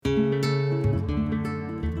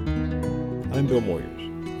I'm Bill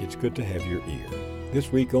Moyers. It's good to have your ear.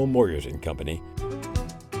 This week on Moyers & Company,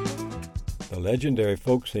 the legendary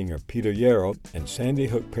folk singer Peter Yarrow and Sandy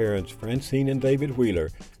Hook parents Francine and David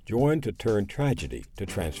Wheeler joined to turn tragedy to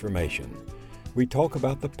transformation. We talk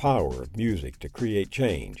about the power of music to create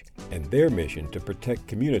change and their mission to protect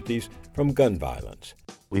communities from gun violence.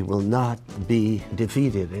 We will not be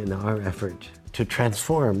defeated in our effort to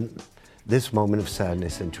transform this moment of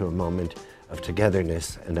sadness into a moment of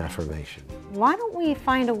togetherness and affirmation. Why don't we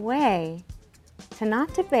find a way to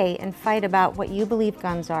not debate and fight about what you believe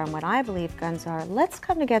guns are and what I believe guns are? Let's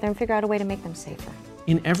come together and figure out a way to make them safer.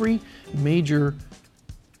 In every major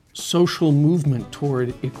social movement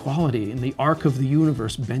toward equality, in the arc of the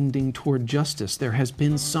universe bending toward justice, there has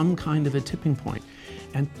been some kind of a tipping point,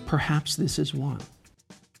 and perhaps this is one.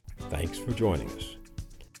 Thanks for joining us.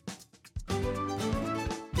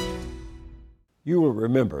 You will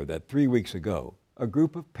remember that 3 weeks ago, a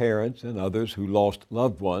group of parents and others who lost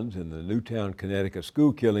loved ones in the Newtown, Connecticut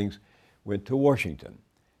school killings went to Washington.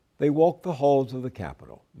 They walked the halls of the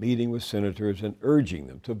Capitol, meeting with senators and urging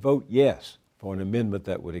them to vote yes for an amendment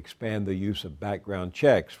that would expand the use of background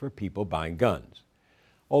checks for people buying guns.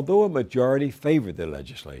 Although a majority favored the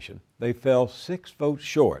legislation, they fell 6 votes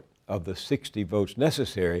short of the 60 votes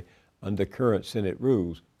necessary under current Senate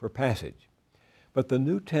rules for passage. But the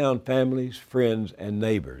Newtown families, friends, and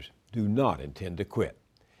neighbors do not intend to quit.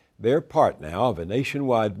 They're part now of a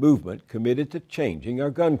nationwide movement committed to changing our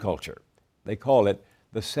gun culture. They call it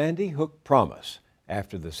the Sandy Hook Promise,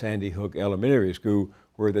 after the Sandy Hook Elementary School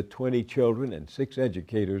where the 20 children and 6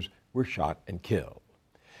 educators were shot and killed.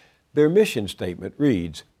 Their mission statement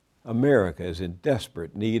reads, "America is in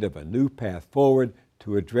desperate need of a new path forward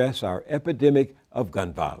to address our epidemic of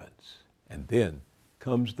gun violence." And then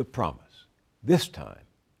comes the promise. This time,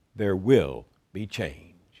 there will be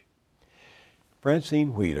change.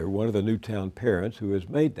 Francine Wheeler, one of the Newtown parents who has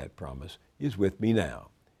made that promise, is with me now.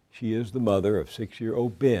 She is the mother of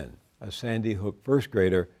 6-year-old Ben, a Sandy Hook first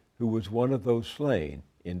grader who was one of those slain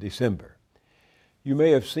in December. You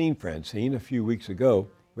may have seen Francine a few weeks ago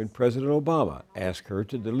when President Obama asked her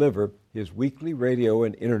to deliver his weekly radio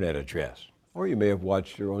and internet address. Or you may have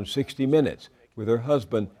watched her on 60 Minutes with her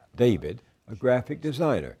husband, David, a graphic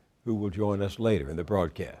designer, who will join us later in the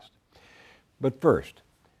broadcast. But first,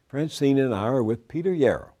 Francine and I are with Peter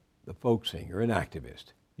Yarrow, the folk singer and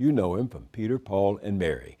activist. You know him from Peter, Paul, and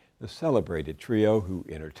Mary, the celebrated trio who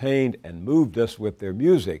entertained and moved us with their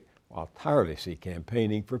music while tirelessly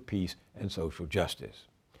campaigning for peace and social justice.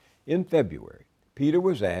 In February, Peter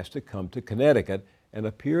was asked to come to Connecticut and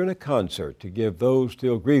appear in a concert to give those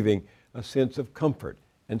still grieving a sense of comfort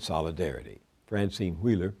and solidarity. Francine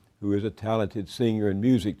Wheeler, who is a talented singer and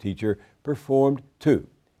music teacher, performed too,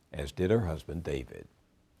 as did her husband, David.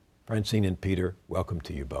 Francine and Peter, welcome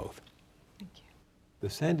to you both. Thank you. The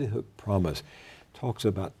Sandy Hook Promise talks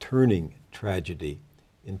about turning tragedy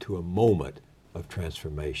into a moment of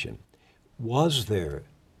transformation. Was there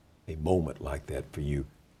a moment like that for you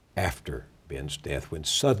after Ben's death, when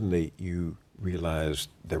suddenly you realized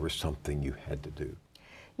there was something you had to do?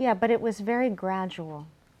 Yeah, but it was very gradual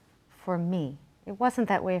for me. It wasn't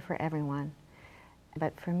that way for everyone.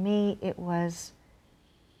 But for me, it was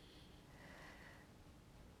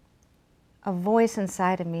a voice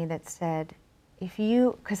inside of me that said,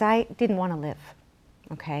 because I didn't want to live,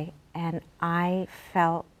 okay? And I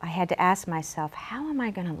felt I had to ask myself, how am I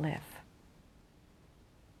going to live?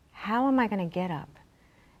 How am I going to get up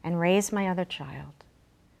and raise my other child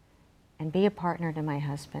and be a partner to my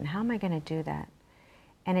husband? How am I going to do that?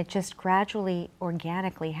 And it just gradually,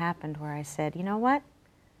 organically happened where I said, you know what?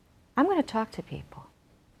 I'm going to talk to people.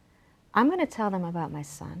 I'm going to tell them about my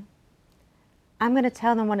son. I'm going to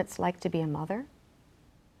tell them what it's like to be a mother.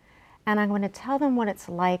 And I'm going to tell them what it's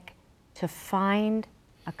like to find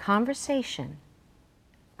a conversation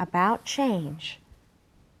about change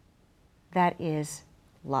that is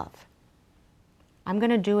love. I'm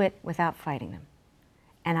going to do it without fighting them.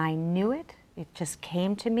 And I knew it. It just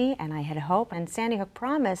came to me, and I had hope. And Sandy Hook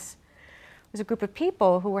Promise was a group of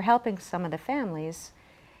people who were helping some of the families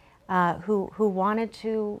who wanted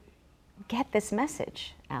to get this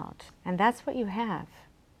message out. And that's what you have.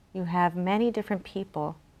 You have many different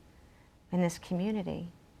people in this community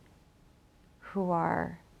who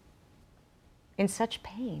are in such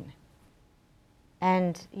pain.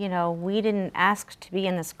 And, you know, we didn't ask to be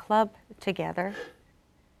in this club together,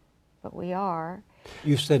 but we are.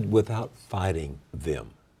 You said without fighting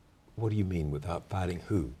them. What do you mean without fighting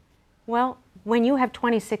who? Well, when you have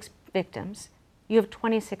 26 victims, you have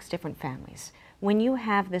 26 different families. When you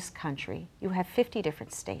have this country, you have 50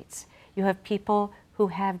 different states. You have people who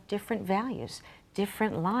have different values,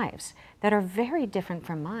 different lives that are very different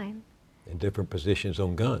from mine. And different positions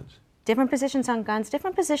on guns. Different positions on guns,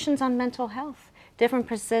 different positions on mental health, different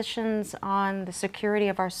positions on the security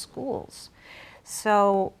of our schools.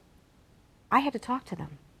 So I had to talk to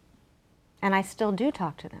them. And I still do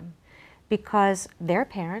talk to them because their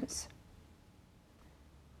parents,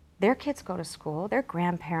 their kids go to school, their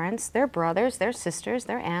grandparents, their brothers, their sisters,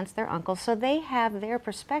 their aunts, their uncles, so they have their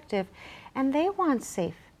perspective and they want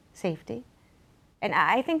safety. And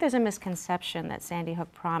I think there's a misconception that Sandy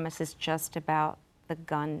Hook Promise is just about the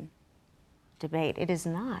gun debate. It is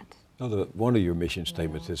not. No, one of your mission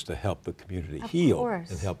statements is to help the community Of heal course.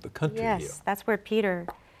 and help the country heal. Yes, that's where Peter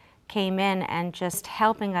came in and just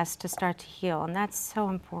helping us to start to heal, and that's so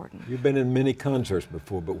important. You've been in many concerts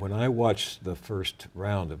before, but when I watched the first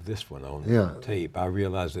round of this one on tape, I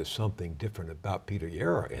realized there's something different about Peter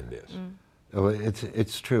Yarrow in this. Oh,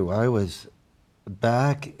 it's true. I was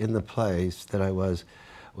back in the place that I was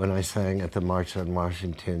when I sang at the March on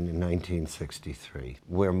Washington in 1963,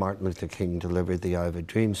 where Martin Luther King delivered the I Have a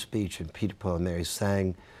Dream speech and Peter, Paul, and Mary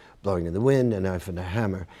sang Blowing in the Wind and Knife and a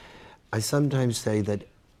Hammer. I sometimes say that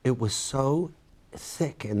it was so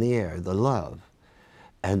thick in the air, the love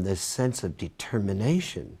and the sense of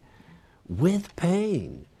determination with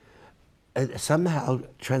pain, somehow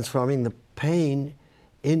transforming the pain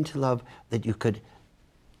into love, that you could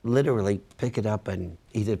literally pick it up and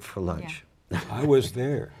eat it for lunch. Yeah. I was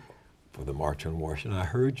there for the March on Washington. I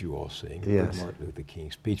heard you all sing the Martin Luther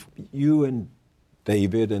King speech. You and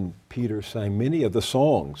David and Peter sang many of the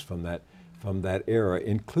songs from that era,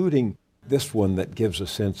 including this one that gives a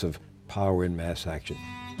sense of power in mass action.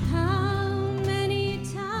 How many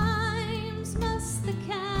times must the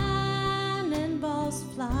cannonballs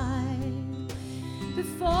fly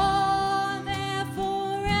before they're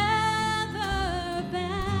forever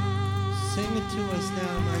banned? Sing it to us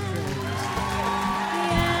now, my friends.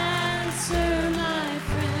 The answer, my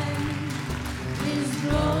friend, is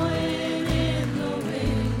blowing in the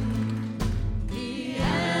wind. The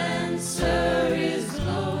answer is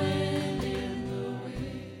blowing in the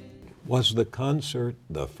wind. Was the concert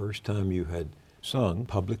the first time you had sung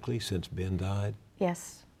publicly since Ben died?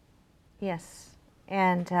 Yes, yes.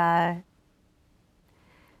 And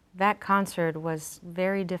that concert was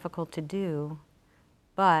very difficult to do,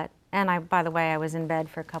 but, by the way, I was in bed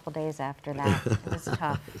for a couple days after that. It was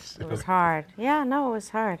tough. It was hard. Yeah, no, it was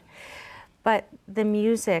hard. But the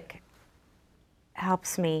music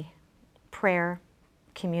helps me. Prayer,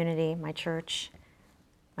 community, my church,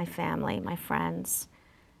 my family, my friends,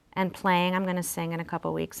 and playing. I'm going to sing in a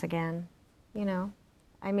couple weeks again. You know,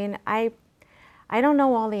 I mean, I don't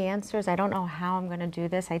know all the answers. I don't know how I'm going to do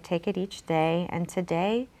this. I take it each day, and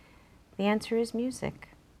today, the answer is music.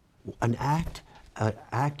 An act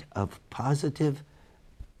of positive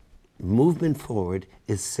movement forward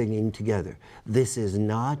is singing together. This is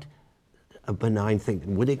not a benign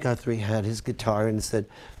thing. Woody Guthrie had his guitar and said,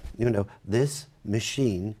 you know, this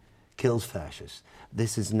machine kills fascists.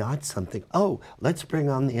 This is not something, oh, let's bring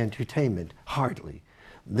on the entertainment. Hardly.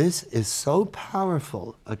 This is so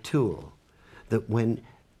powerful a tool that when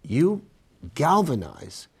you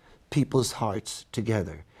galvanize people's hearts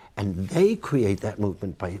together and they create that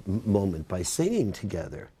moment by singing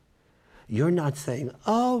together, you're not saying,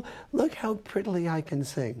 oh, look how prettily I can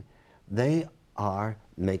sing. They are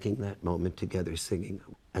making that moment together, singing,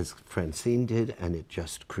 as Francine did, and it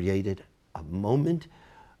just created a moment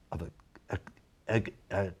of a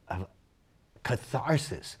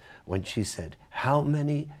catharsis when she said, how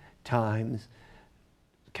many times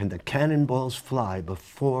can the cannonballs fly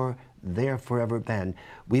before they're forever banned?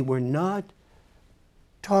 We were not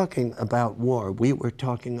talking about war. We were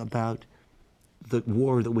talking about the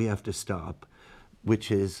war that we have to stop,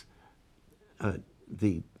 which is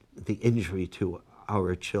the injury to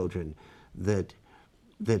our children that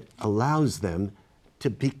allows them to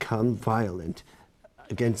become violent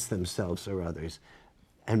against themselves or others.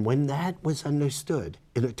 And when that was understood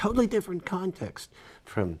in a totally different context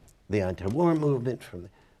from the anti-war movement, from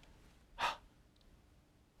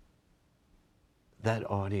that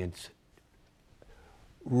audience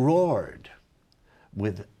roared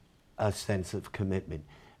with a sense of commitment.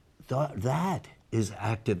 That is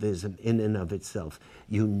activism in and of itself.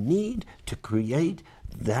 You need to create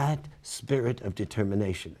that spirit of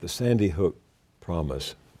determination. The Sandy Hook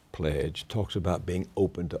Promise pledge talks about being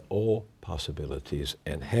open to all possibilities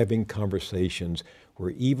and having conversations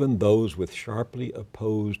where even those with sharply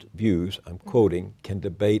opposed views, I'm quoting, can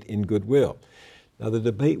debate in goodwill. Now, the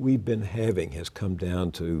debate we've been having has come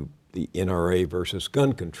down to the NRA versus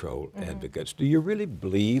gun control advocates. Do you really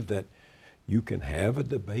believe that you can have a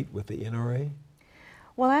debate with the NRA?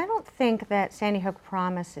 Well, I don't think that Sandy Hook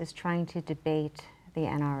Promise is trying to debate the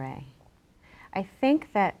NRA. I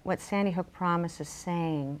think that what Sandy Hook Promise is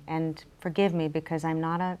saying, and forgive me because I'm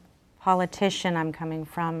not a politician, I'm coming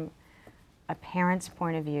from a parent's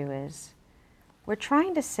point of view, is we're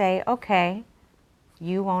trying to say, okay,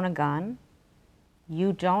 you own a gun,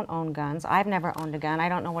 you don't own guns. I've never owned a gun. I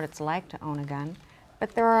don't know what it's like to own a gun.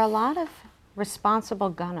 But there are a lot of responsible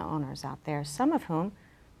gun owners out there, some of whom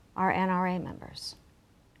are NRA members.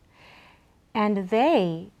 And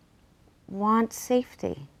they want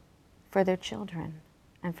safety for their children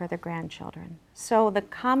and for their grandchildren. So the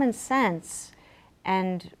common sense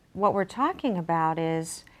and what we're talking about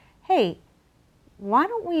is, hey, why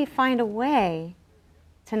don't we find a way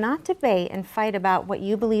to not debate and fight about what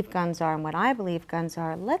you believe guns are and what I believe guns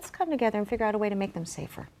are. Let's come together and figure out a way to make them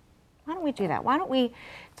safer. Why don't we do that? Why don't we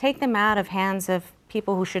take them out of hands of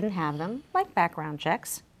people who shouldn't have them, like background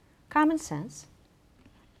checks, common sense.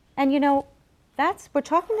 And you know, we're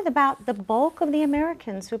talking about the bulk of the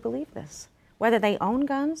Americans who believe this, whether they own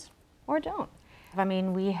guns or don't. I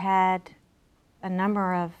mean, we had a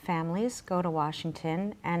number of families go to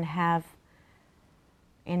Washington and have,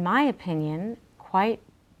 in my opinion, quite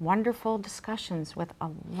wonderful discussions with a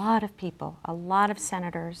lot of people, a lot of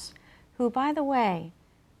senators who, by the way,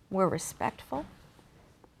 were respectful,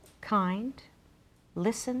 kind,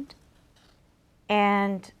 listened,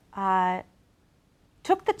 and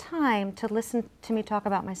took the time to listen to me talk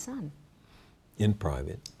about my son. In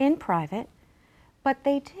private. In private, but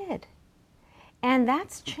they did. And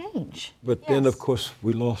that's change. But then, of course,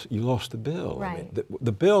 you lost the bill. Right. I mean,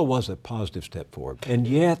 the bill was a positive step forward, and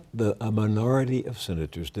yet a minority of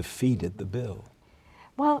senators defeated the bill.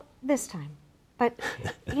 Well, this time. But,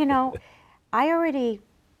 you know, I already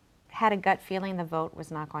had a gut feeling the vote was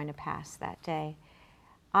not going to pass that day.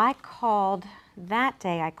 That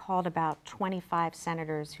day I called about 25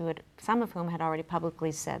 senators some of whom had already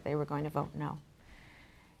publicly said they were going to vote no.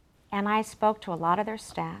 And I spoke to a lot of their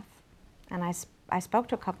staff, and I spoke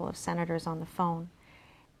to a couple of senators on the phone.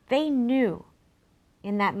 They knew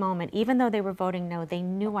in that moment, even though they were voting no, they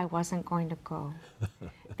knew I wasn't going to go.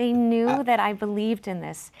 They knew that I believed in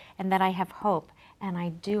this and that I have hope, and I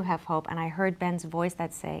do have hope. And I heard Ben's voice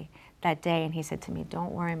that day, and he said to me,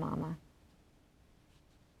 "Don't worry, Mama.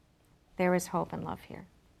 There is hope and love here.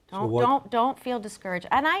 Don't feel discouraged."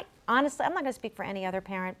 And I honestly, I'm not going to speak for any other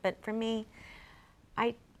parent, but for me,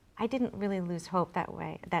 I didn't really lose hope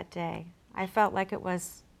that day. I felt like it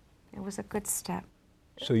was a good step.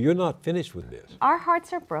 So you're not finished with this. Our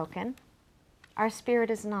hearts are broken. Our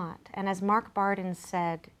spirit is not. And as Mark Barden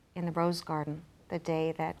said in the Rose Garden the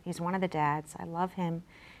day that he's one of the dads, I love him,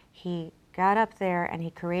 he got up there and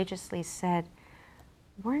he courageously said,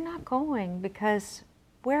 "We're not going because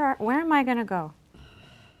where am I going to go?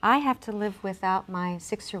 I have to live without my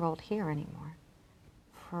 6-year-old here anymore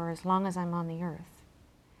for as long as I'm on the earth.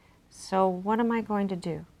 So what am I going to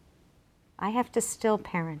do? I have to still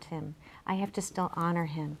parent him. I have to still honor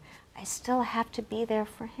him. I still have to be there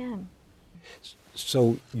for him."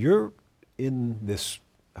 So you're in this,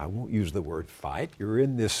 I won't use the word fight, you're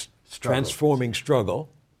in this transforming struggle.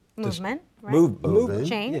 Movement, right? Movement.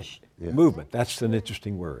 Change. Yeah. Movement, that's an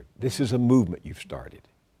interesting word. This is a movement you've started,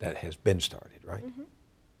 that has been started, right? Mm-hmm.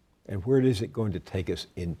 And where is it going to take us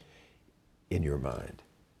in your mind?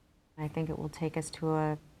 I think it will take us to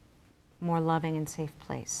a more loving and safe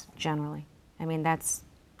place, generally. I mean, that's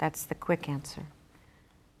the quick answer.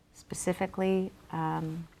 Specifically,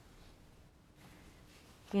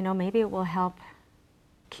 you know, maybe it will help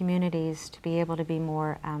communities to be able to be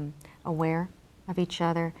more aware of each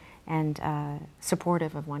other and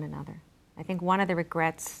supportive of one another. I think one of the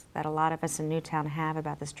regrets that a lot of us in Newtown have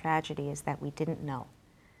about this tragedy is that we didn't know.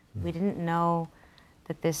 Mm. We didn't know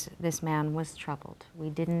that this man was troubled. We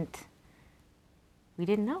didn't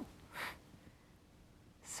know.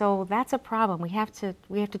 So that's a problem. We have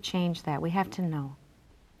to change that. We have to know.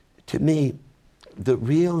 To me, the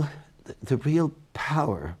real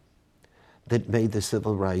power that made the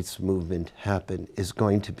civil rights movement happen is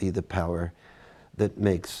going to be the power that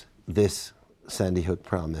makes this Sandy Hook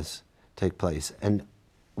Promise take place. And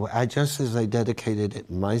just as I dedicated it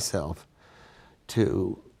myself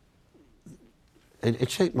to, it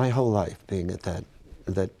shaped my whole life being at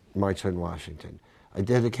that March on Washington. I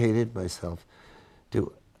dedicated myself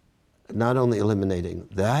to not only eliminating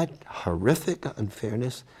that horrific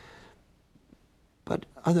unfairness, but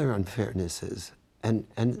other unfairnesses, and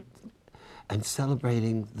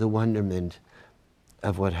celebrating the wonderment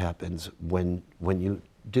of what happens when you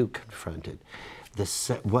do confront it.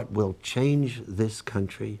 What will change this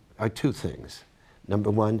country are two things.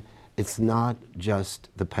 Number one, it's not just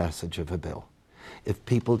the passage of a bill. If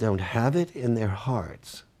people don't have it in their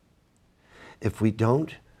hearts, if we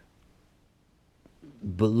don't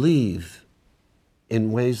believe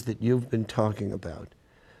in ways that you've been talking about,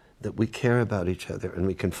 that we care about each other and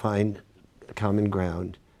we can find common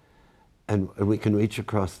ground and we can reach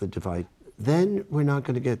across the divide, then we're not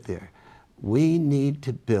going to get there. We need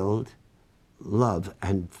to build love.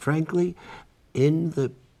 And frankly, in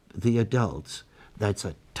the adults, that's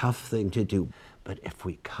a tough thing to do. But if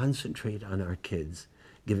we concentrate on our kids,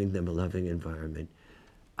 giving them a loving environment,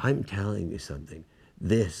 I'm telling you something,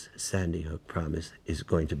 this Sandy Hook promise is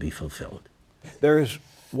going to be fulfilled. There is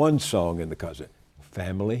one song in the cousin,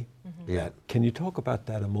 Family. Yeah. Can you talk about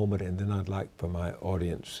that a moment, and then I'd like for my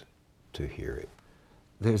audience to hear it.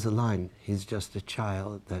 There's a line, he's just a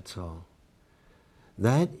child, that's all.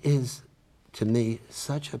 That is, to me,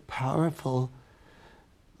 such a powerful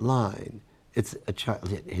line. It's a child,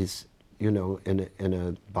 he's, you know, in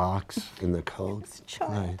a box in the cold. It's a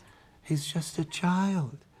child. Right. He's just a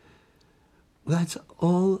child. That's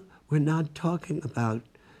all. We're not talking about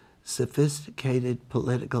sophisticated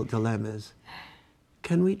political dilemmas.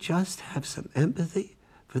 Can we just have some empathy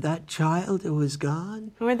for that child who is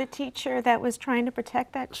gone? Or the teacher that was trying to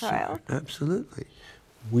protect that child. Absolutely.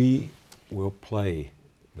 We will play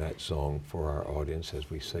that song for our audience as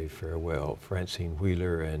we say farewell. Francine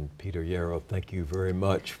Wheeler and Peter Yarrow, thank you very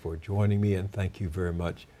much for joining me, and thank you very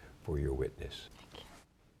much for your witness.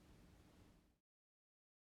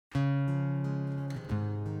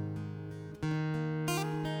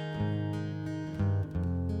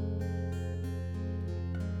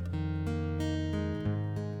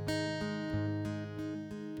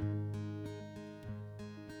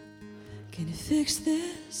 Can you fix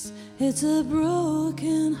this? It's a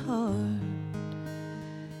broken heart.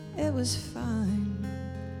 It was fine,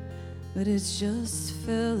 but it just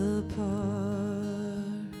fell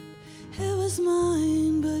apart. It was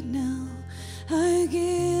mine, but now I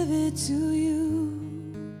give it to you.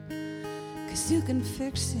 'Cause you can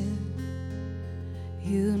fix it.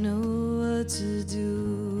 You know what to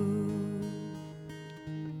do.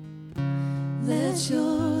 Let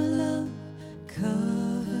your love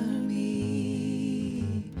cover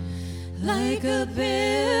me like a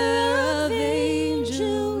pair of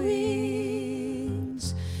angel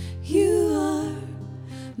wings. You are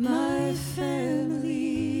my family.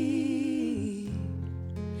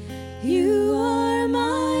 You are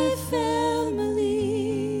my family.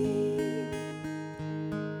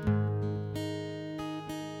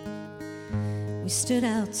 We stood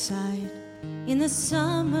outside in the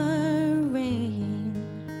summer rain,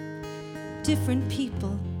 different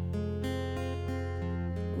people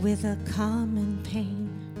with a common pain.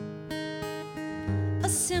 A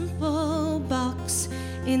simple box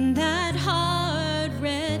in that hard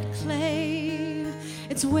red clay.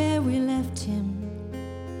 It's where we left him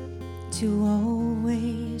to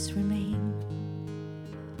always remain.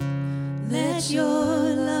 Let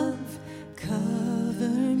your love cover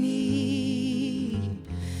me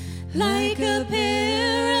like a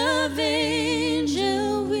pair of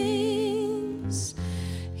angel wings.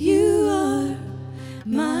 You are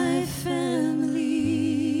my family.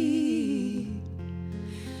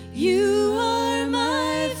 You are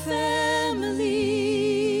my family.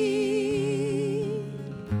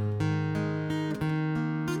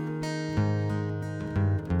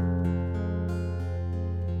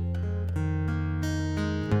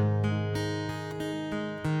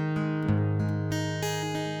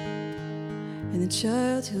 And the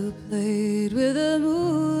child who played with the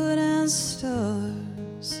moon and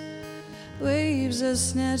stars waves a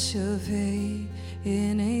snatch of hay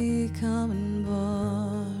in a common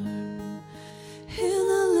barn. In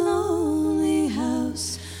the lonely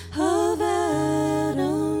house of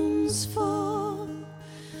Adam's fall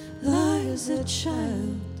lies a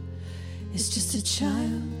child. It's just a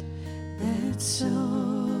child that's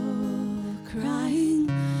all crying.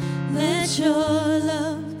 Let your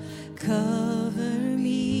love cover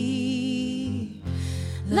me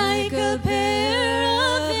like a pair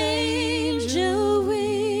of angel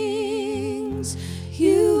wings.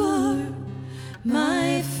 You are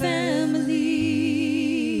my family.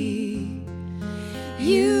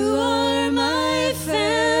 You are my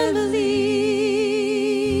family.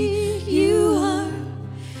 You are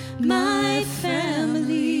my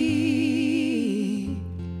family.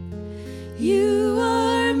 You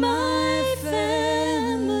are my family.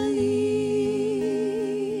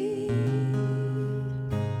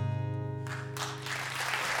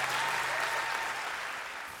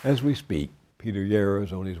 As we speak, Peter Yarrow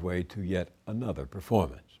is on his way to yet another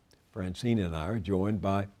performance. Francine and I are joined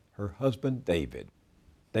by her husband, David.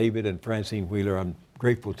 David and Francine Wheeler, I'm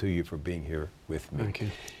grateful to you for being here with me. Thank you.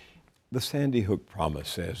 The Sandy Hook Promise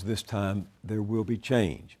says this time there will be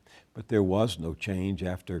change, but there was no change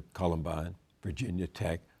after Columbine, Virginia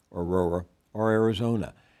Tech, Aurora, or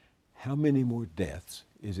Arizona. How many more deaths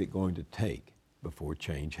is it going to take before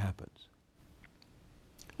change happens?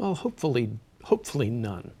 Well, hopefully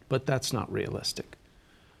none, but that's not realistic.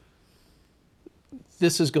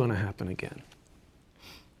 This is going to happen again.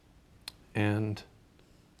 And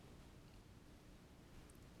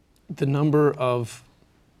the number of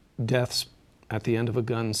deaths at the end of a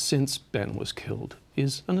gun since Ben was killed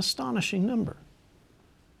is an astonishing number.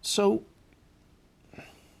 So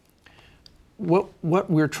what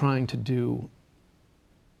we're trying to do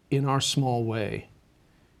in our small way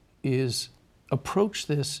is approach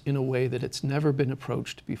this in a way that it's never been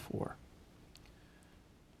approached before.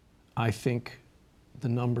 I think the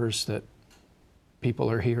numbers that people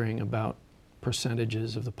are hearing about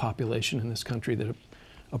percentages of the population in this country that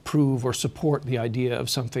approve or support the idea of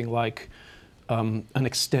something like an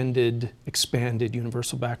expanded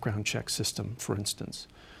universal background check system, for instance,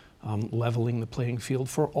 leveling the playing field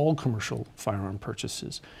for all commercial firearm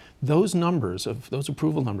purchases. Those numbers, those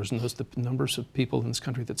approval numbers, and the numbers of people in this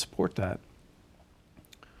country that support that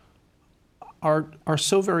are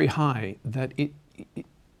so very high that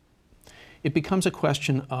it becomes a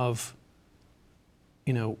question of,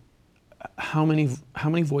 you know, how many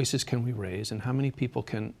voices can we raise and how many people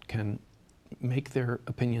can make their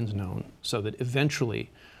opinions known so that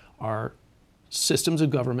eventually our systems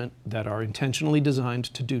of government that are intentionally designed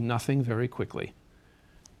to do nothing very quickly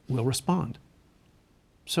will respond.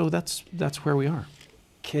 So that's where we are.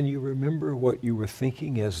 Can you remember what you were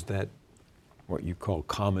thinking as that, what you call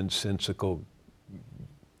commonsensical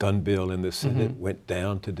gun bill in the Senate went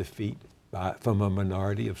down to defeat from a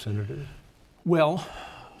minority of senators? Well,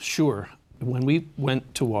 sure. When we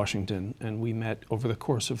went to Washington and we met over the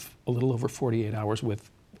course of a little over 48 hours with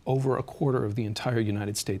over a quarter of the entire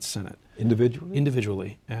United States Senate. Individually?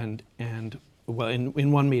 Individually. And well,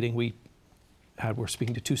 in one meeting we're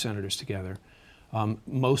speaking to two senators together.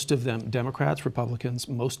 Most of them Democrats, Republicans,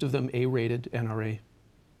 most of them A-rated NRA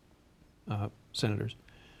senators.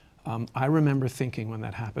 I remember thinking when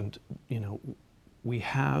that happened, you know, we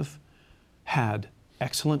have had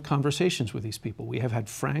excellent conversations with these people. We have had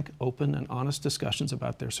frank, open, and honest discussions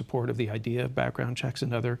about their support of the idea of background checks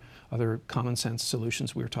and other common sense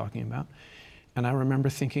solutions we were talking about. And I remember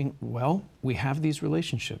thinking, well, we have these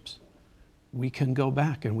relationships. We can go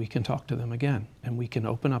back and we can talk to them again, and we can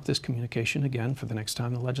open up this communication again for the next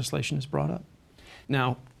time the legislation is brought up.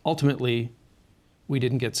 Now, ultimately, we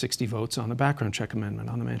didn't get 60 votes on the background check amendment,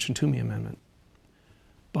 on the Manchin-Toomey amendment.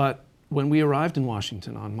 But when we arrived in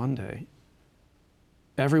Washington on Monday,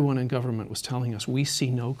 everyone in government was telling us we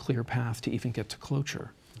see no clear path to even get to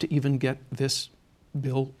cloture, to even get this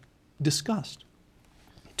bill discussed,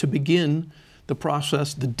 to begin the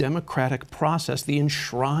process, the democratic process, the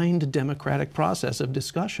enshrined democratic process of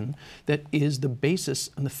discussion that is the basis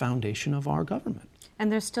and the foundation of our government.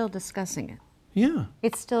 And they're still discussing it. Yeah.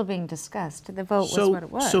 It's still being discussed. The vote was what it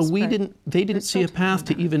was. So they didn't see a path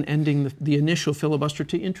to even ending the initial filibuster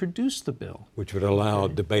to introduce the bill. Which would allow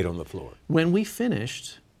debate on the floor. When we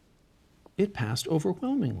finished, it passed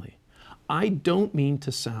overwhelmingly. I don't mean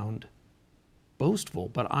to sound boastful,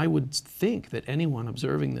 but I would think that anyone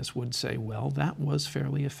observing this would say, well, that was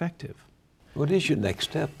fairly effective. What is your next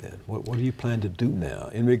step then? What do you plan to do now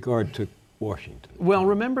in regard to Washington? Well,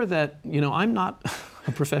 remember that, you know, I'm not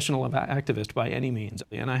a professional activist by any means.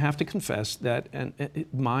 And I have to confess that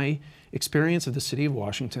my experience of the city of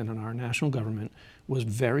Washington and our national government was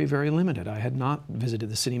very, very limited. I had not visited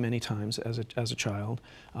the city many times as a child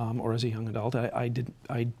or as a young adult. I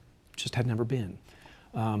just had never been.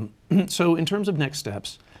 So in terms of next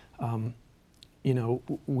steps, you know,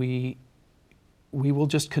 we will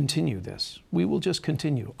just continue this. We will just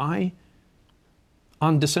continue.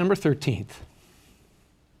 On December 13th,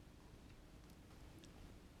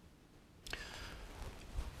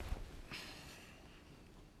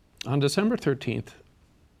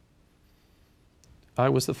 I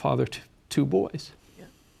was the father to two boys. Yeah.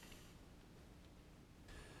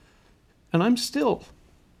 And I'm still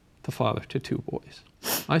the father to two boys.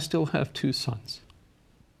 I still have two sons.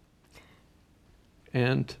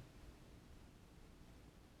 And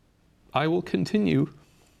I will continue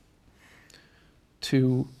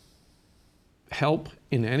to help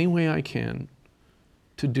in any way I can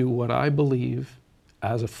to do what I believe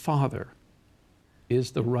as a father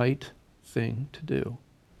is the right thing to do,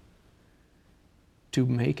 to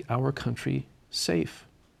make our country safe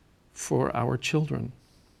for our children.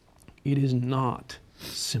 It is not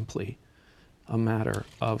simply a matter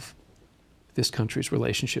of this country's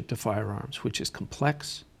relationship to firearms, which is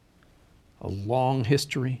complex, a long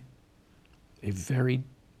history, a very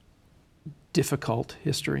difficult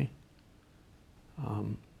history,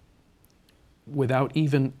 without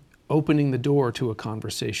even opening the door to a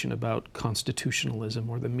conversation about constitutionalism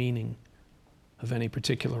or the meaning of any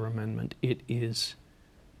particular amendment. It is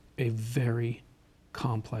a very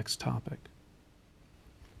complex topic.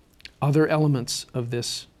 Other elements of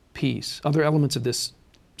this piece, other elements of this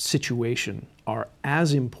situation are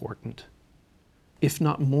as important, if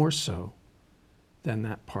not more so, than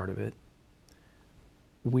that part of it.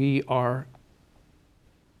 We are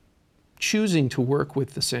choosing to work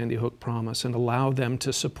with the Sandy Hook Promise and allow them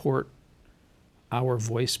to support our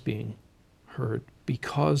voice being heard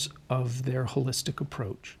because of their holistic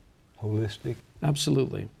approach. Holistic?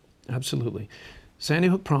 Absolutely, absolutely. Sandy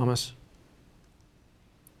Hook Promise,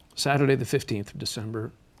 Saturday the 15th of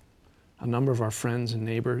December, a number of our friends and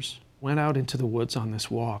neighbors went out into the woods on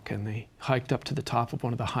this walk, and they hiked up to the top of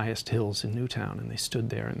one of the highest hills in Newtown, and they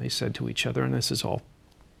stood there and they said to each other, and this is all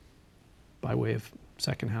by way of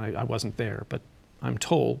secondhand, I wasn't there, but I'm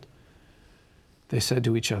told, they said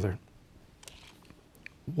to each other,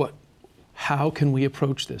 how can we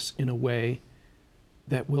approach this in a way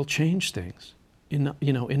that will change things?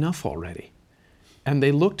 Enough already. And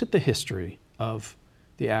they looked at the history of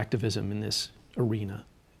the activism in this arena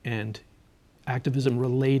and activism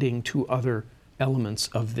relating to other elements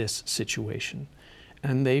of this situation.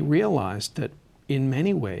 And they realized that in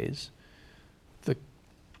many ways, the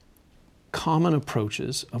common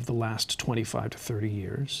approaches of the last 25 to 30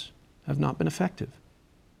 years have not been effective.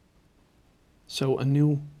 So a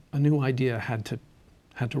new idea had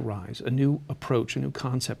to rise, a new approach, a new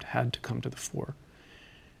concept had to come to the fore.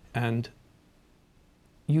 And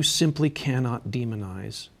you simply cannot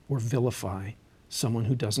demonize or vilify someone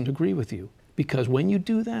who doesn't agree with you. Because when you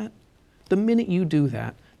do that, the minute you do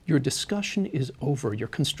that, your discussion is over. Your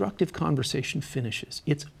constructive conversation finishes.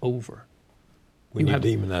 It's over. When you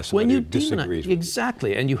demonize somebody who disagrees with you.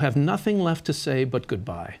 Exactly, and you have nothing left to say but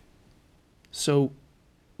goodbye. So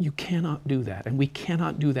you cannot do that, and we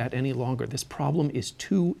cannot do that any longer. This problem is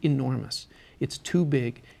too enormous. It's too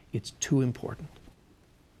big. It's too important.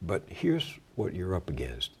 But here's what you're up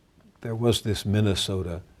against. There was this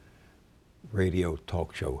Minnesota radio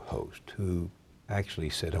talk show host who actually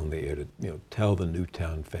said on the air to, tell the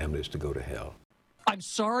Newtown families to go to hell. I'm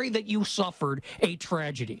sorry that you suffered a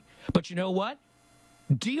tragedy, but you know what?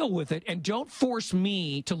 Deal with it and don't force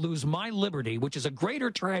me to lose my liberty, which is a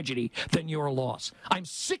greater tragedy than your loss. I'm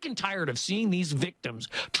sick and tired of seeing these victims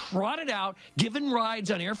trotted out, given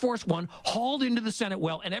rides on Air Force One, hauled into the Senate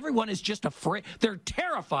well, and everyone is just afraid. They're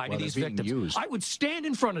terrified of these victims. Used. I would stand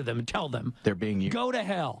in front of them and tell them, they're being used. Go to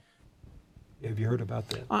hell. Have you heard about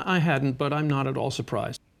that? I hadn't, but I'm not at all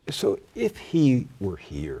surprised. So if he were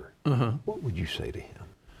here, what would you say to him?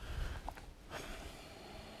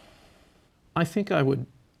 I think I'd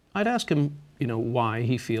ask him, why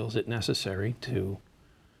he feels it necessary to,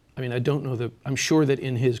 I don't know I'm sure that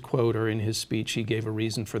in his quote or in his speech he gave a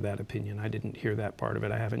reason for that opinion. I didn't hear that part of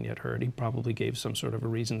it. I haven't yet heard. He probably gave some sort of a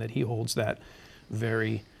reason that he holds that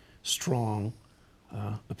very strong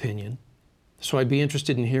opinion. So I'd be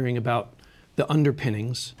interested in hearing about the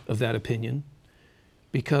underpinnings of that opinion,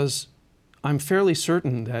 because I'm fairly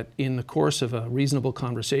certain that in the course of a reasonable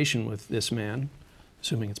conversation with this man,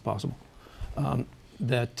 assuming it's possible,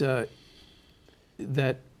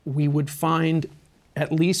 that we would find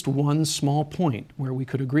at least one small point where we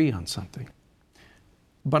could agree on something.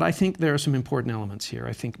 But I think there are some important elements here.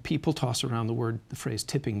 I think people toss around the phrase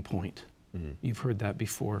tipping point. You've heard that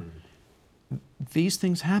before. These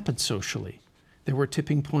things happen socially. There were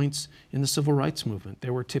tipping points in the civil rights movement.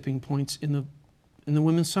 There were tipping points in the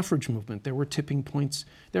women's suffrage movement. There were tipping points.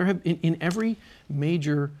 There have in every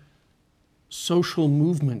major social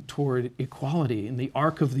movement toward equality, in the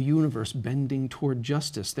arc of the universe bending toward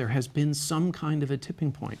justice, there has been some kind of a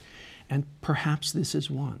tipping point. And perhaps this is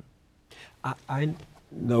one. I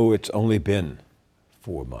know it's only been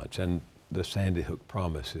 4 months, and the Sandy Hook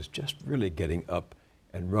Promise is just really getting up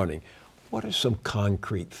and running. What are some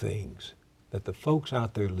concrete things that the folks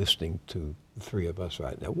out there listening to the three of us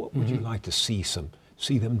right now, what would you like to see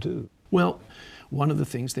them do? Well, one of the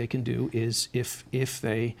things they can do is if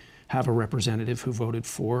they have a representative who voted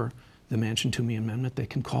for the Manchin-Toomey Amendment, they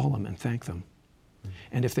can call them and thank them.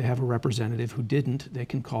 And if they have a representative who didn't, they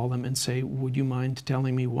can call them and say, would you mind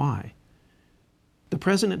telling me why? The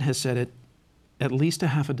president has said it at least a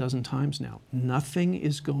half a dozen times now. Nothing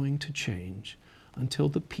is going to change until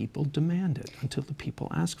the people demand it, until the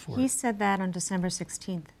people ask for it. He said that on December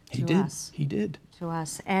 16th to us. He did. To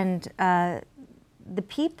us. And the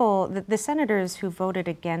people, the senators who voted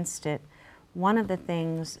against it, one of the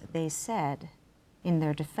things they said in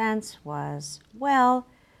their defense was, well,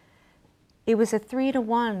 it was a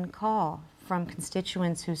 3-to-1 call from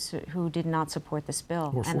constituents who did not support this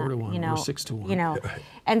bill. Or 4-to-1, or 6-to-1. You know,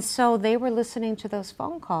 and so they were listening to those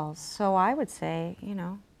phone calls. So I would say, you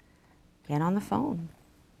know, get on the phone.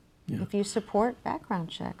 Yeah. If you support background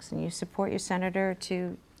checks and you support your senator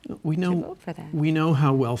to vote for that. We know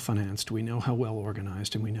how well financed, we know how well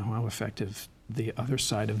organized, and we know how effective the other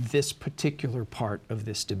side of this particular part of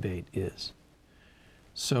this debate is.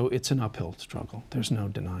 So it's an uphill struggle. There's no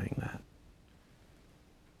denying that.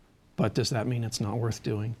 But does that mean it's not worth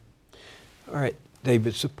doing? All right,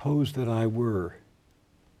 David, suppose that I were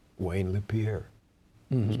Wayne LaPierre,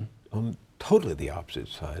 on totally the opposite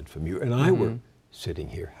side from you, and I were sitting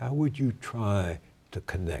here. How would you try to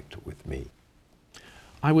connect with me?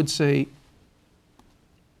 I would say,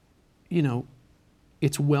 you know,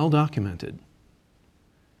 it's well documented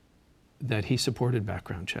that he supported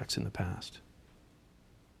background checks in the past.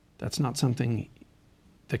 That's not something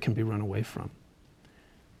that can be run away from.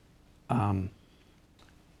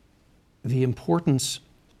 The importance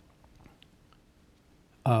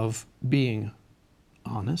of being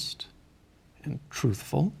honest and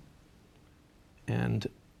truthful and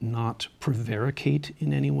not prevaricate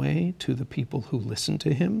in any way to the people who listen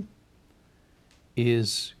to him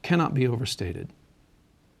cannot be overstated.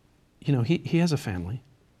 You know, he has a family.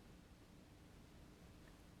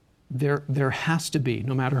 There has to be,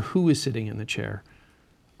 no matter who is sitting in the chair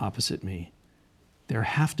opposite me, there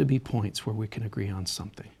have to be points where we can agree on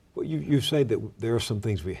something. Well, you say that there are some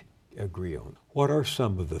things we agree on. What are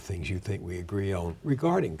some of the things you think we agree on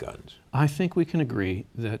regarding guns? I think we can agree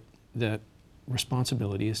that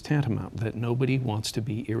responsibility is tantamount, that nobody wants to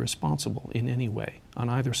be irresponsible in any way on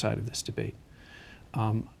either side of this debate.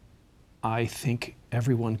 I think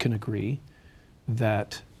everyone can agree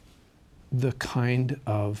that the kind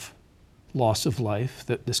of loss of life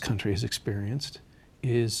that this country has experienced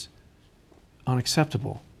is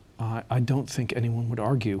unacceptable. I don't think anyone would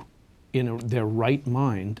argue in their right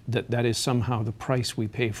mind that that is somehow the price we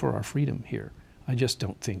pay for our freedom here. I just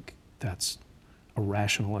don't think that's a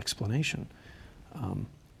rational explanation.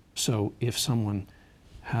 So if someone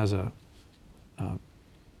has a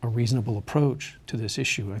reasonable approach to this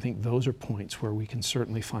issue, I think those are points where we can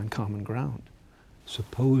certainly find common ground.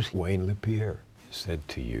 Suppose Wayne LaPierre said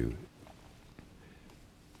to you,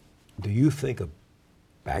 do you think a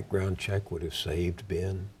background check would have saved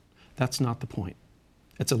Ben? That's not the point.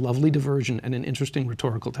 It's a lovely diversion and an interesting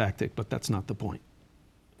rhetorical tactic, but that's not the point.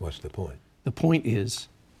 What's the point? The point is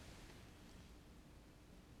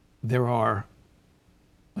there are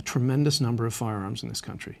a tremendous number of firearms in this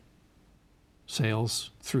country. Sales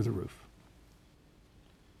through the roof.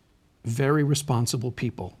 Very responsible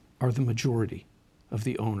people are the majority of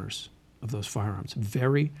the owners of those firearms.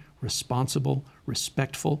 Very responsible,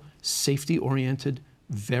 respectful, safety-oriented,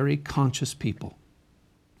 very conscious people.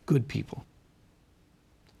 Good people.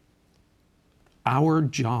 Our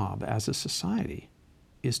job as a society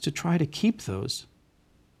is to try to keep those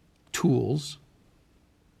tools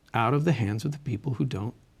out of the hands of the people who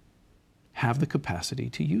don't have the capacity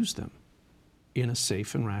to use them in a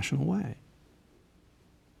safe and rational way.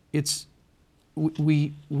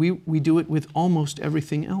 We do it with almost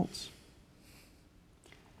everything else.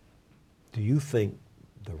 Do you think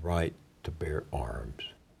the right to bear arms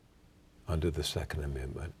under the Second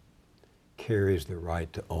Amendment carries the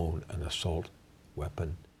right to own an assault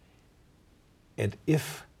weapon? And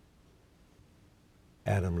if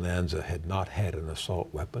Adam Lanza had not had an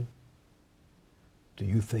assault weapon, do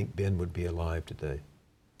you think Ben would be alive today?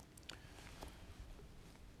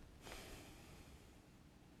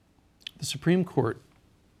 The Supreme Court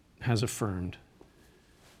has affirmed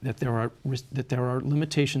that there are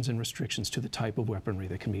limitations and restrictions to the type of weaponry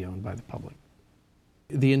that can be owned by the public.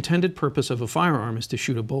 The intended purpose of a firearm is to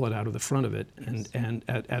shoot a bullet out of the front of it and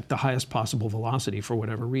at the highest possible velocity for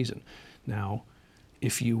whatever reason. Now,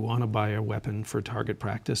 if you want to buy a weapon for target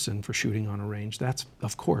practice and for shooting on a range,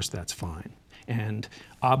 of course that's fine. And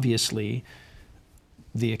obviously,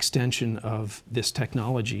 the extension of this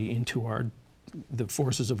technology into the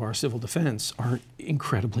forces of our civil defense are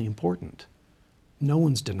incredibly important. No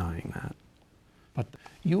one's denying that. But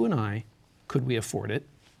you and I, could we afford it,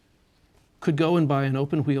 could go and buy an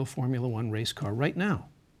open-wheel Formula One race car right now.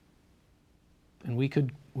 And we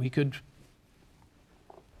could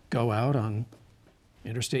go out on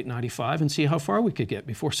Interstate 95 and see how far we could get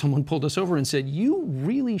before someone pulled us over and said, you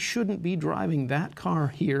really shouldn't be driving that car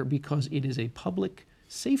here because it is a public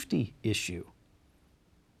safety issue.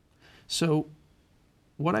 So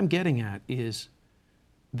what I'm getting at is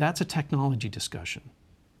that's a technology discussion.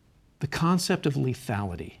 The concept of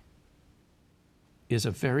lethality is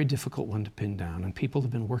a very difficult one to pin down, and people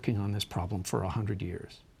have been working on this problem for 100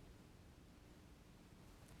 years.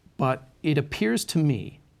 But it appears to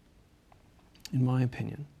me, in my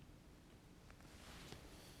opinion,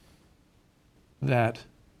 that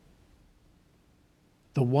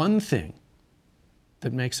the one thing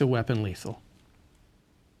that makes a weapon lethal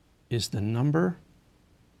is the number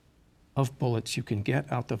of bullets you can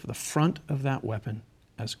get out of the front of that weapon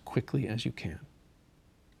as quickly as you can.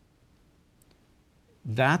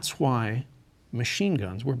 That's why machine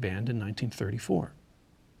guns were banned in 1934.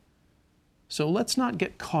 So let's not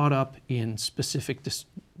get caught up in specific,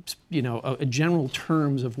 general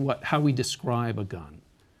terms of how we describe a gun.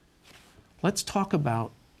 Let's talk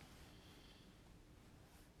about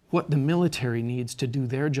what the military needs to do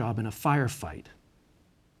their job in a firefight,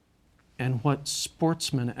 and what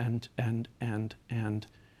sportsmen and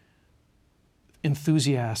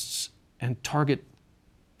enthusiasts and target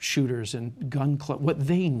shooters and gun club, what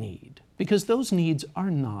they need, because those needs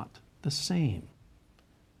are not the same.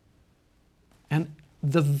 And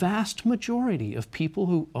the vast majority of people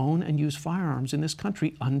who own and use firearms in this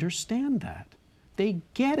country understand that. They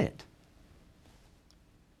get it.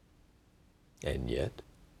 And yet?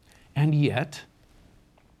 And yet,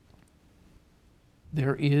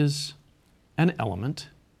 there is an element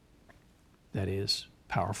that is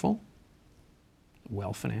powerful,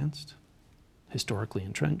 well-financed, historically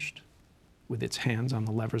entrenched, with its hands on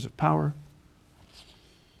the levers of power,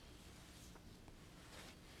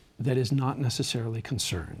 that is not necessarily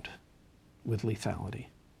concerned with lethality.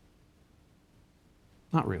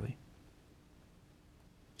 Not really.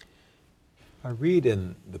 I read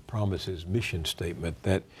in the Promise's mission statement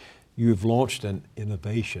that you've launched an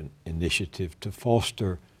innovation initiative to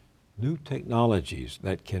foster new technologies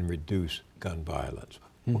that can reduce gun violence.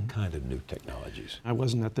 What kind of new technologies? I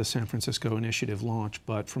wasn't at the San Francisco initiative launch,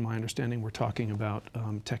 but from my understanding, we're talking about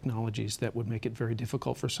technologies that would make it very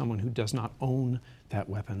difficult for someone who does not own that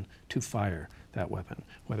weapon to fire that weapon,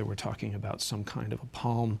 whether we're talking about some kind of a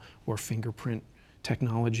palm or fingerprint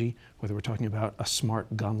technology, whether we're talking about a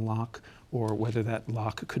smart gun lock, or whether that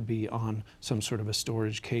lock could be on some sort of a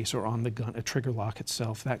storage case or on the gun, a trigger lock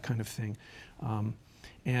itself, that kind of thing.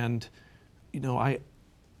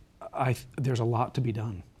 There's a lot to be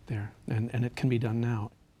done there, and it can be done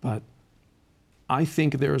now. But I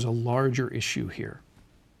think there is a larger issue here.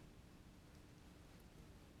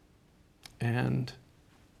 And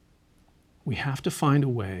we have to find a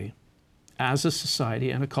way, as a society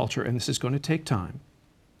and a culture, and this is going to take time,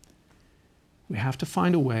 we have to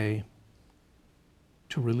find a way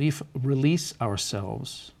to release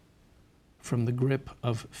ourselves from the grip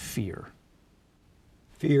of fear.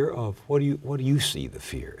 Fear of, what do you see the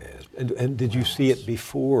fear as? And did you see it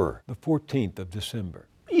before the 14th of December?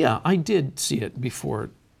 Yeah, I did see it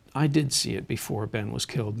before. I did see it before Ben was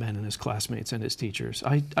killed, Ben and his classmates and his teachers.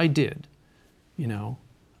 I did,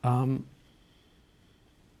 The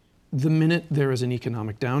minute there is an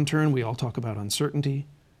economic downturn, we all talk about uncertainty.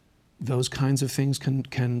 Those kinds of things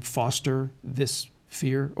can foster this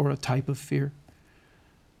fear, or a type of fear.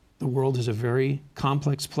 The world is a very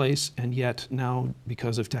complex place, and yet now,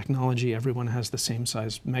 because of technology, everyone has the same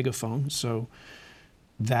size megaphone, so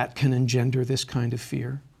that can engender this kind of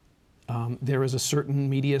fear. There is a certain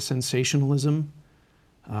media sensationalism,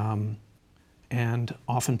 and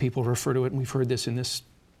often people refer to it, and we've heard this in this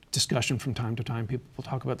discussion from time to time. People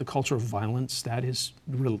talk about the culture of violence. That is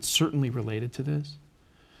certainly related to this.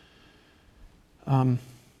 And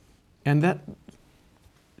that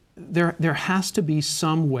there has to be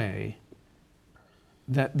some way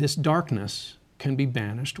that this darkness can be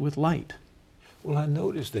banished with light. Well, I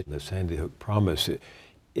noticed that the Sandy Hook Promise,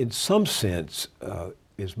 in some sense,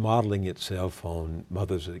 is modeling itself on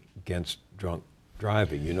Mothers Against Drunk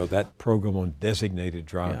Driving. That program on designated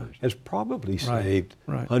drivers has probably saved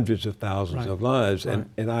hundreds of thousands of lives. And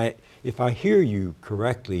if I hear you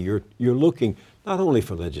correctly, you're looking not only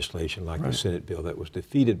for legislation like the Senate bill that was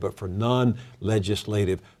defeated, but for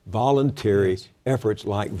non-legislative, voluntary efforts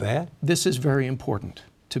like that? This is very important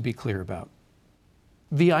to be clear about.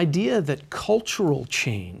 The idea that cultural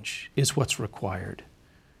change is what's required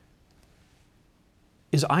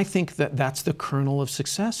is, I think, that's the kernel of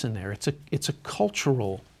success in there. It's a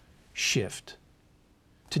cultural shift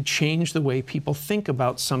to change the way people think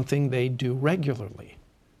about something they do regularly,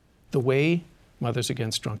 the way Mothers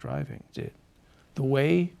Against Drunk Driving did. The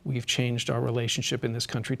way we've changed our relationship in this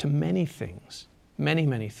country to many things,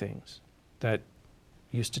 many things that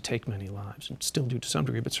used to take many lives and still do to some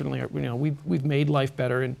degree, but certainly we've made life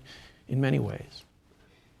better in many ways.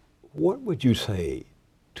 What would you say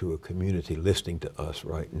to a community listening to us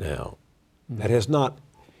right now that has not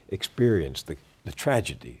experienced the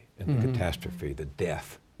tragedy and the catastrophe, the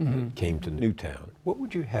death that came to Newtown, what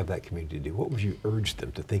would you have that community do? What would you urge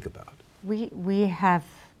them to think about? We have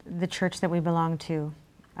the church that we belong to,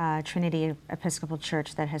 Trinity Episcopal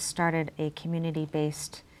Church, that has started a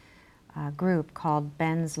community-based group called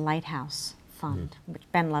Ben's Lighthouse Fund, which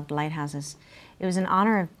Ben loved lighthouses. It was in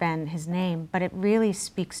honor of Ben, his name, but it really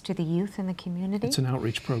speaks to the youth in the community. It's an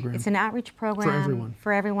outreach program. It's an outreach program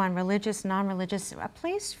For everyone. Religious, non-religious, a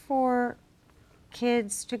place for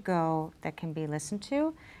kids to go that can be listened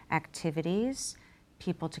to, activities,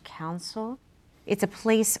 people to counsel. It's a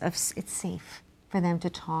place it's safe for them to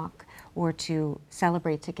talk or to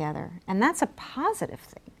celebrate together. And that's a positive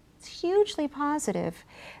thing. It's hugely positive.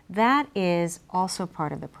 That is also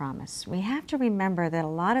part of the promise. We have to remember that a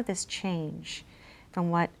lot of this change from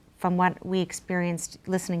what we experienced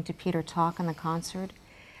listening to Peter talk in the concert,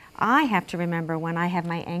 I have to remember when I have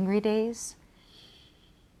my angry days,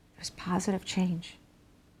 there's positive change.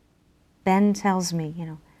 Ben tells me,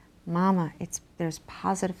 Mama, there's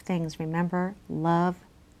positive things. Remember, love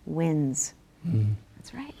wins.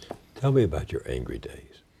 That's right. Tell me about your angry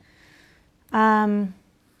days.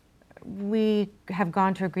 We have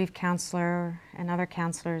gone to a grief counselor and other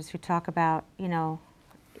counselors who talk about,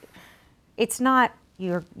 it's not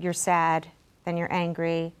you're sad, then you're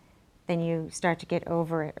angry, then you start to get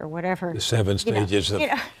over it or whatever. The 7 stages of...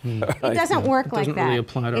 It doesn't work like that. It doesn't really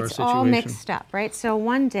apply to our It's situation. all mixed up, right? So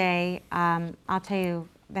one day, I'll tell you,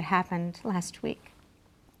 that happened last week.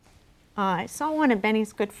 I saw one of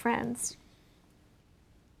Benny's good friends,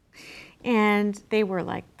 and they were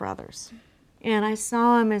like brothers. And I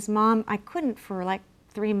saw him, his mom, I couldn't for like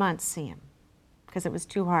 3 months see him because it was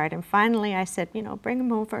too hard. And finally I said, bring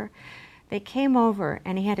him over. They came over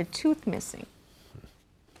and he had a tooth missing.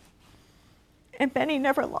 And Benny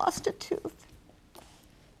never lost a tooth.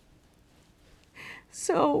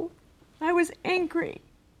 So I was angry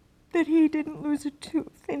that he didn't lose a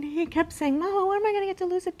tooth. And he kept saying, Mama, when am I going to get to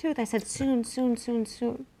lose a tooth? I said, soon, soon, soon,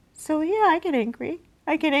 soon. So yeah, I get angry.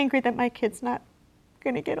 I get angry that my kid's not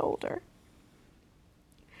going to get older.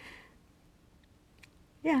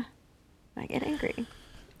 Yeah, I get angry.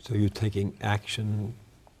 So you're taking action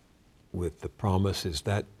with the promise. Is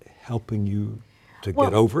that helping you to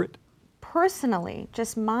get over it? Personally,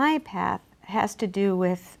 just my path has to do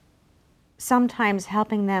with sometimes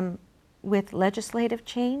helping them with legislative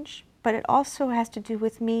change, but it also has to do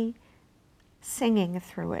with me singing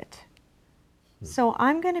through it. So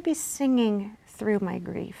I'm going to be singing through my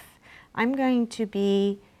grief. I'm going to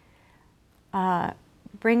be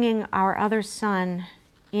bringing our other son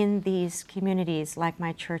in these communities like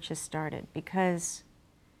my church has started, because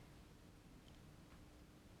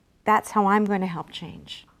that's how I'm going to help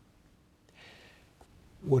change.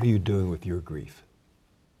 What are you doing with your grief?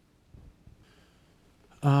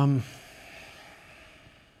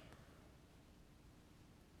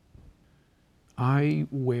 I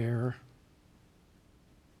wear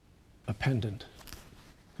a pendant.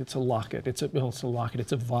 It's a locket. It's a locket.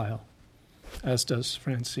 It's a vial, as does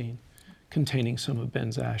Francine, containing some of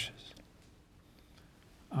Ben's ashes.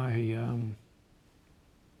 I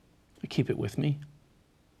keep it with me.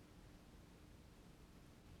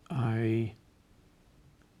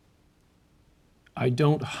 I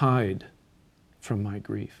don't hide from my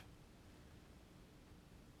grief.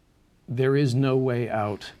 There is no way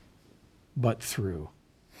out but through.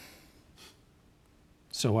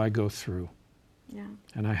 So I go through. Yeah.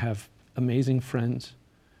 And I have amazing friends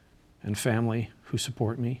and family who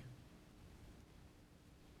support me.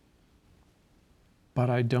 But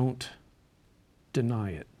I don't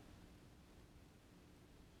deny it.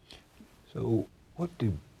 So what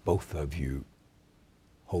do both of you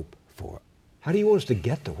hope for? How do you want us to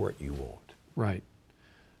get to what you want? Right.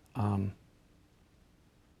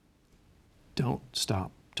 Don't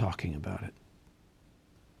stop talking about it.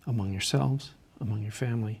 Among yourselves, among your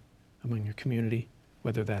family, among your community,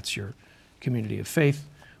 whether that's your community of faith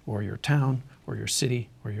or your town or your city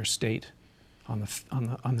or your state, on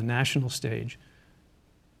the national stage.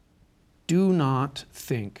 Do not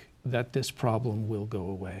think that this problem will go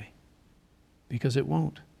away, because it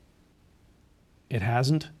won't. It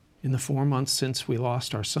hasn't in the 4 months since we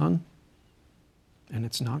lost our son, and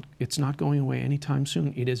it's not going away anytime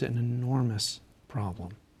soon. It is an enormous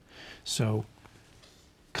problem. So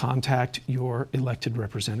contact your elected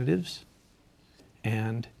representatives,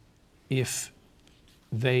 and if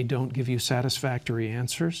they don't give you satisfactory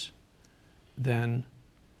answers, then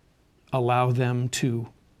allow them to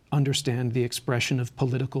understand the expression of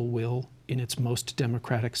political will in its most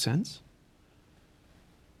democratic sense.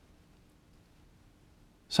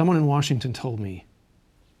 Someone in Washington told me,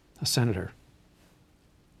 a senator,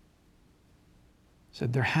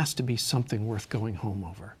 said there has to be something worth going home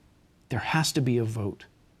over. There has to be a vote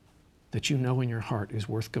that you know in your heart is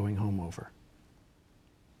worth going home over.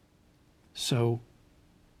 So,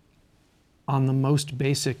 on the most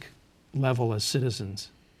basic level as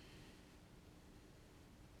citizens,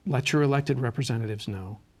 let your elected representatives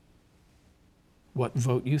know what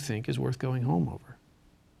vote you think is worth going home over.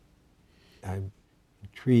 I'm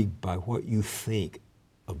intrigued by what you think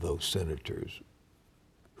of those senators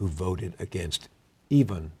who voted against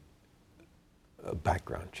even a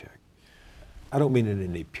background check. I don't mean it in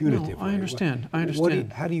any punitive way. I understand. I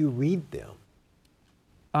understand. How do you read them?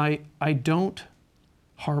 I don't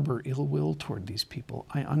harbor ill will toward these people.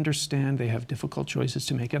 I understand they have difficult choices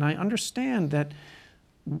to make, and I understand that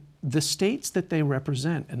the states that they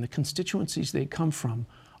represent and the constituencies they come from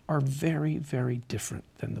are very, very different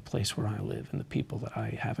than the place where I live and the people that I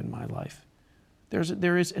have in my life.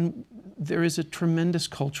 There is a tremendous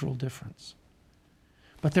cultural difference.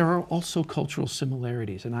 But there are also cultural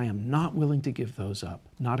similarities, and I am not willing to give those up,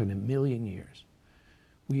 not in a million years.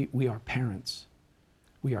 We are parents.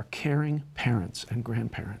 We are caring parents and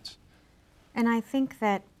grandparents. And I think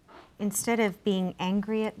that instead of being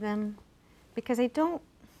angry at them, because I don't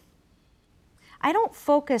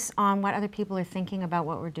focus on what other people are thinking about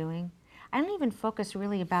what we're doing. I don't even focus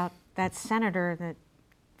really about that senator that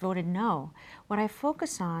voted no. What I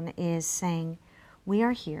focus on is saying, we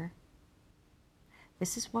are here.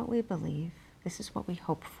 This is what we believe. This is what we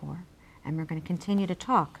hope for. And we're going to continue to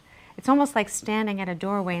talk. It's almost like standing at a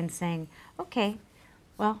doorway and saying, okay,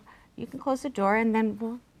 well, you can close the door and then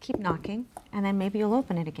we'll keep knocking and then maybe you'll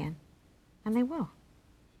open it again. And they will.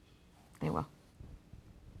 They will.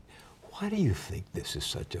 Why do you think this is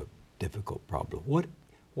such a difficult problem?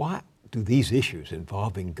 Why do these issues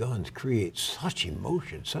involving guns create such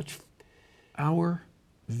emotion, such... Our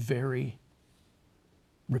very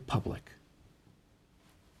republic,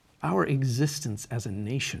 our existence as a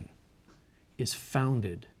nation is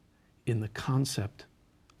founded in the concept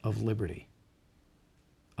of liberty,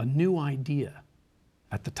 a new idea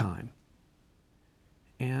at the time.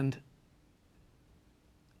 And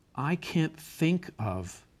I can't think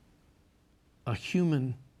of a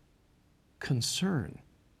human concern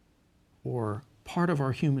or part of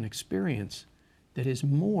our human experience that is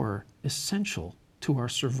more essential to our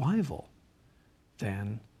survival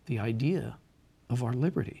than the idea of our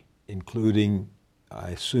liberty. Including, I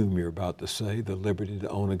assume you're about to say, the liberty to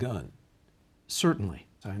own a gun. Certainly,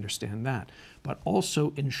 I understand that, but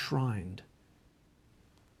also enshrined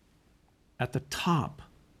at the top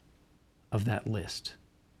of that list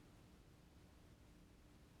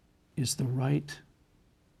is the right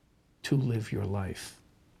to live your life.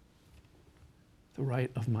 The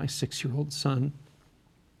right of my 6-year-old son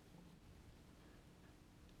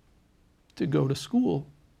to go to school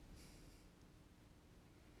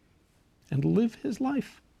and live his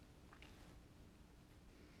life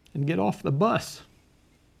and get off the bus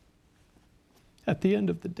at the end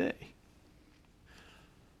of the day.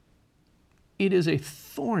 It is a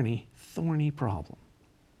thorny, thorny problem.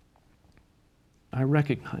 I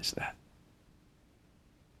recognize that.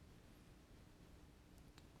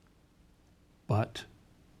 But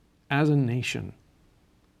as a nation,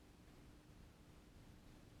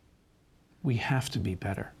 we have to be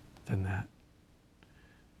better than that.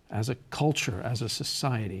 As a culture, as a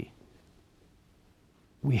society,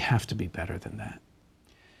 we have to be better than that.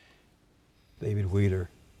 David Wheeler,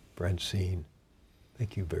 Francine,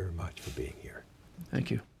 thank you very much for being here.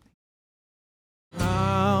 Thank you.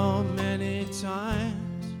 How many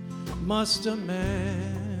times must a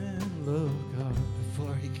man look up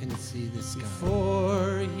Before he can see the sky.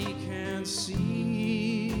 before he can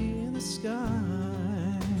see the sky?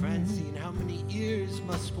 Francine, how many ears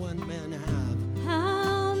must one man have?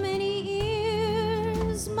 How many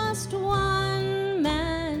ears must one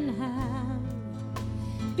man have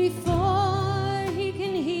before he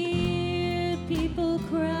can hear people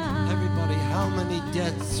cry? Everybody, how many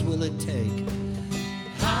deaths will it take?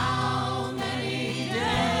 How many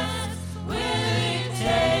deaths will it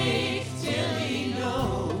take till he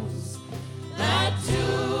knows that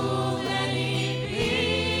too many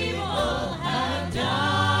people have died?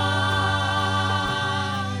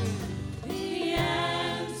 The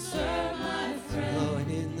answer, my friend, Blowing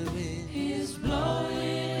in the wind. is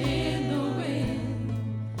blowing in the wind.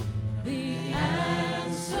 The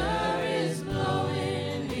answer is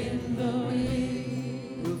blowing in the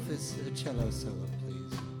wind. Rufus, a cello solo,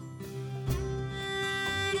 please.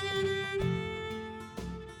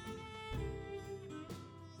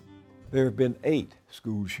 There have been 8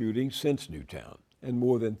 school shootings since Newtown. and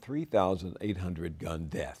more than 3,800 gun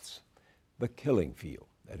deaths. The killing field,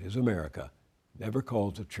 that is America, never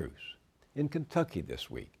calls a truce. In Kentucky this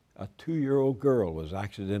week, a 2-year-old girl was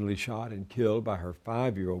accidentally shot and killed by her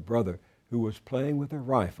 5-year-old brother who was playing with a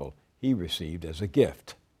rifle he received as a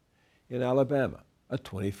gift. In Alabama, a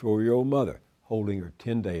 24-year-old mother holding her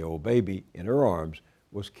 10-day-old baby in her arms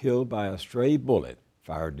was killed by a stray bullet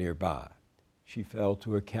fired nearby. She fell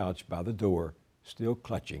to a couch by the door, still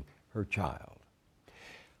clutching her child.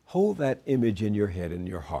 Hold that image in your head and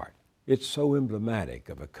your heart. It's so emblematic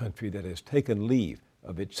of a country that has taken leave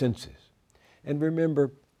of its senses. And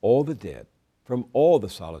remember all the dead from all the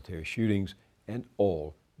solitary shootings and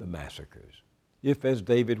all the massacres. If, as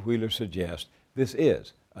David Wheeler suggests, this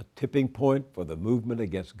is a tipping point for the movement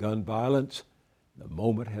against gun violence, the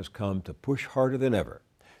moment has come to push harder than ever.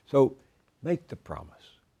 So make the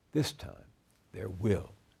promise. This time, there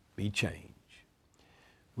will be change.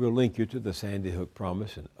 We'll link you to the Sandy Hook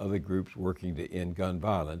Promise and other groups working to end gun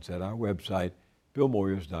violence at our website,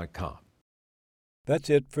 billmoyers.com. That's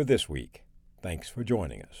it for this week. Thanks for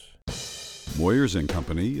joining us. Moyers &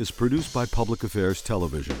 Company is produced by Public Affairs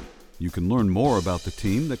Television. You can learn more about the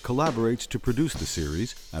team that collaborates to produce the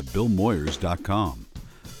series at billmoyers.com.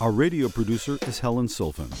 Our radio producer is Helen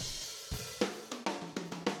Silfen.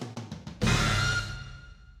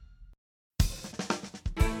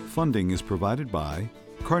 Funding is provided by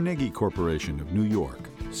Carnegie Corporation of New York,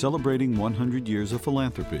 celebrating 100 years of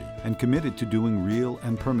philanthropy and committed to doing real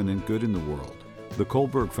and permanent good in the world. The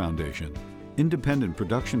Kohlberg Foundation, Independent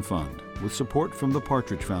Production Fund, with support from the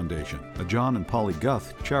Partridge Foundation, a John and Polly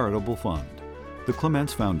Guth charitable fund. The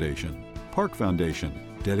Clements Foundation, Park Foundation,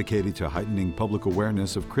 dedicated to heightening public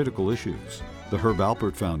awareness of critical issues. The Herb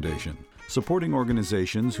Alpert Foundation, supporting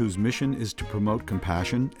organizations whose mission is to promote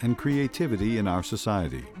compassion and creativity in our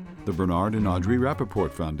society. The Bernard and Audrey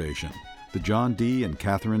Rappaport Foundation, the John D. and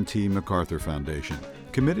Catherine T. MacArthur Foundation,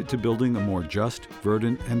 committed to building a more just,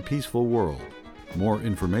 verdant, and peaceful world. More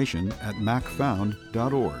information at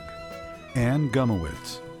macfound.org. Ann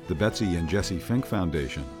Gumowitz, the Betsy and Jesse Fink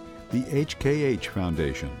Foundation, the HKH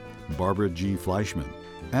Foundation, Barbara G. Fleischman,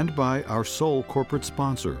 and by our sole corporate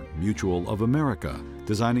sponsor, Mutual of America,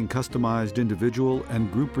 designing customized individual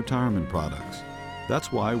and group retirement products.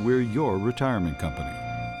 That's why we're your retirement company.